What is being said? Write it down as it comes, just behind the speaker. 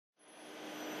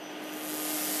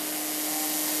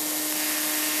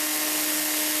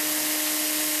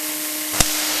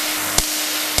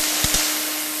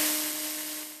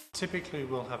Typically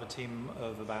we'll have a team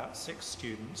of about 6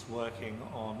 students working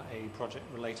on a project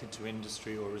related to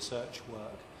industry or research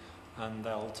work, and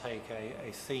they'll take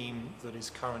a theme that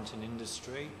is current in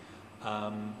industry.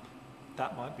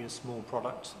 That might be a small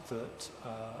product that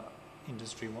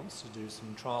industry wants to do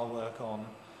some trial work on,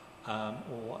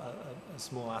 or a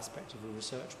small aspect of a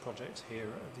research project here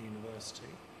at the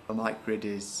university. A microgrid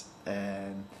is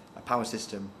a power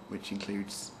system which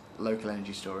includes local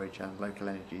energy storage and local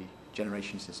energy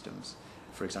generation systems.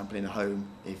 For example, in a home,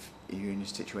 if you're in a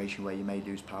situation where you may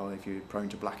lose power, if you're prone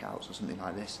to blackouts or something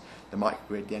like this, the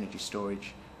microgrid, the energy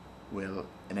storage, will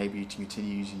enable you to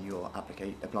continue using your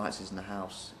appliances in the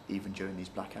house even during these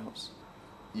blackouts.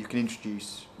 You can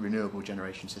introduce renewable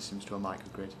generation systems to a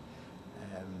microgrid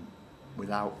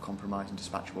without compromising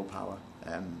dispatchable power.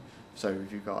 So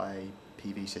if you've got a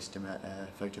PV system, a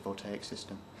photovoltaic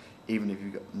system, even if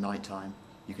you've got night time,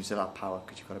 you can still have power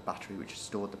because you've got a battery which has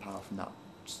stored the power from that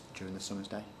during the summer's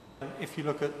day. If you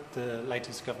look at the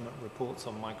latest government reports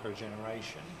on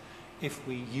microgeneration, if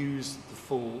we use the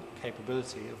full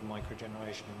capability of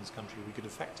microgeneration in this country, we could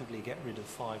effectively get rid of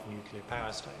 5 nuclear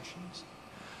power stations.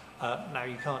 Now,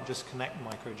 you can't just connect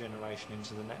microgeneration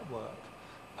into the network.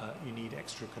 You need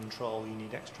extra control, you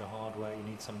need extra hardware, you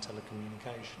need some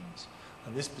telecommunications.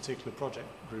 And this particular project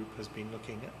group has been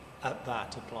looking at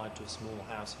that applied to a small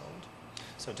household.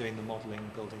 So doing the modelling,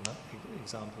 building that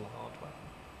example hardware.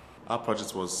 Our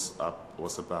project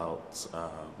was about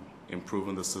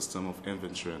improving the system of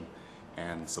inventory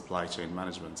and supply chain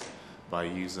management by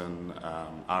using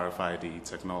RFID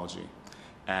technology.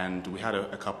 And we had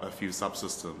a few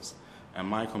subsystems, and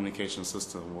my communication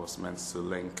system was meant to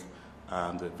link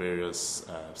the various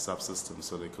subsystems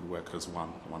so they could work as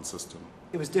one system.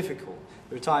 It was difficult.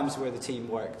 There were times where the team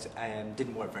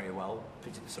didn't work very well,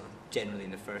 sort of generally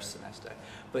in the first semester.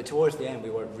 But towards the end we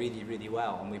worked really, really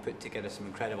well, and we put together some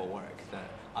incredible work that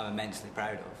I'm immensely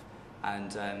proud of.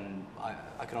 And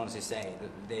I can honestly say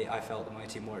that I felt that my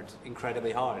team worked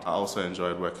incredibly hard. I also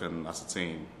enjoyed working as a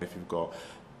team. If you've got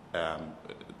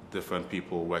different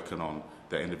people working on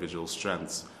their individual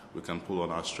strengths, we can pull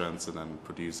on our strengths and then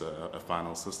produce a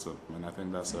final system. And I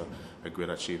think that's a great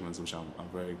achievement which I'm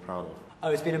very proud of. Oh,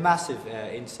 it's been a massive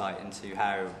insight into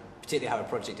particularly how a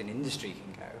project in industry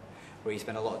can go, where you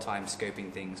spend a lot of time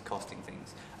scoping things, costing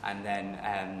things, and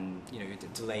then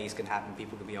delays can happen,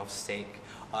 people can be off sick.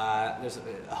 There's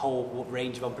a whole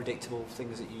range of unpredictable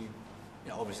things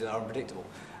that obviously are unpredictable.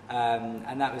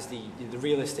 And that was the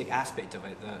realistic aspect of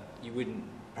it that you wouldn't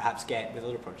perhaps get with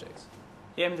other projects.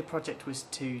 The aim of the project was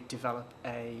to develop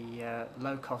a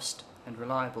low-cost and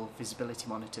reliable visibility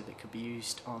monitor that could be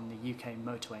used on the UK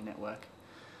motorway network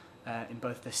in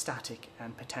both the static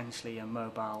and potentially a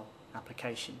mobile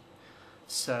application.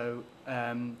 So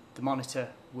the monitor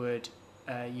would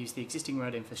use the existing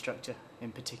road infrastructure,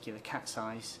 in particular cat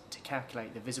size, to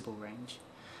calculate the visible range,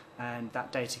 and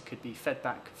that data could be fed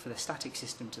back for the static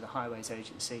system to the Highways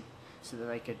Agency so that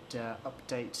they could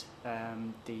update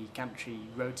the gantry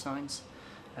road signs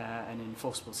and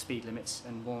enforceable speed limits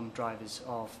and warn drivers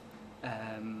of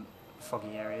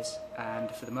foggy areas. And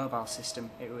for the mobile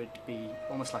system it would be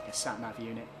almost like a sat-nav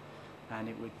unit, and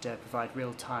it would provide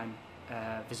real-time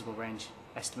visible range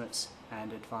estimates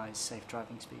and advise safe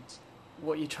driving speeds.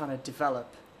 What you're trying to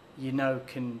develop,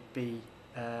 can be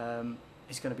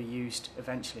is going to be used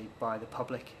eventually by the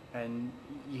public, and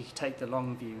you take the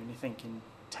long view and you think in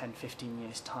 10-15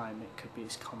 years time it could be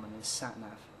as common as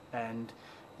sat-nav, and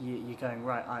you're going,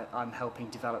 right, I'm helping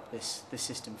develop this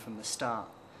system from the start,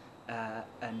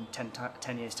 and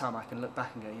 10 years time I can look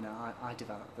back and go, I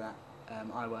developed that,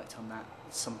 I worked on that,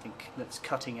 it's something that's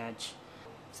cutting edge.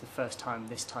 It's the first time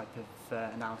this type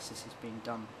of analysis has been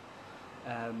done,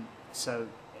 so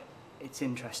it's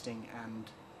interesting and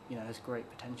there's great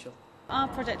potential. Our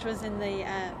project was in the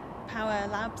power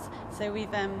labs, so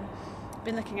we've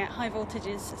been looking at high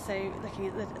voltages, so looking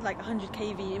at 100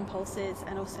 kV impulses,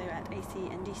 and also at AC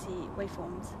and DC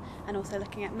waveforms, and also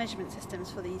looking at measurement systems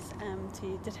for these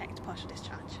to detect partial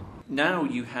discharge. Now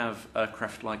you have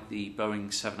aircraft like the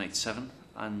Boeing 787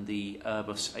 and the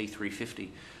Airbus A350,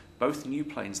 both new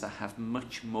planes that have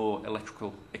much more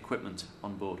electrical equipment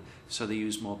on board, so they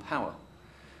use more power.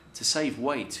 To save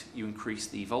weight, you increase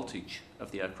the voltage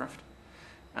of the aircraft,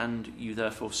 and you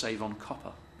therefore save on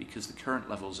copper because the current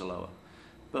levels are lower.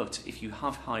 But if you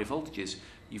have high voltages,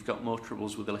 you've got more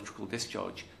troubles with electrical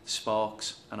discharge,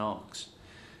 sparks and arcs.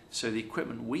 So the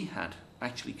equipment we had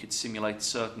actually could simulate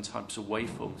certain types of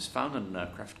waveforms found on an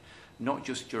aircraft, not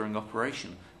just during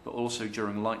operation, but also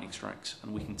during lightning strikes,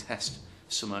 and we can test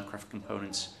some aircraft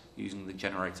components using the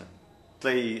generator.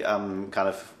 The kind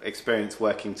of experience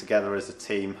working together as a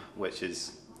team, which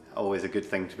is always a good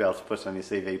thing to be able to put on your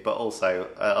CV, but also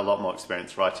a lot more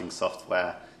experience writing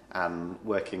software and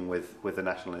working with the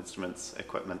National Instruments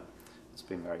equipment. It's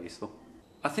been very useful.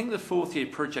 I think the fourth year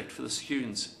project for the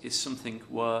students is something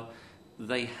where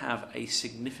they have a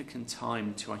significant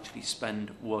time to actually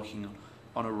spend working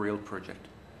on a real project.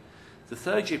 The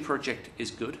third year project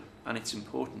is good and it's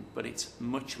important, but it's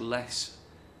much less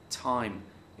time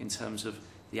in terms of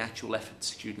the actual effort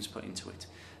students put into it.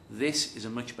 This is a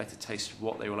much better taste of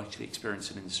what they will actually experience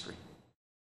in industry.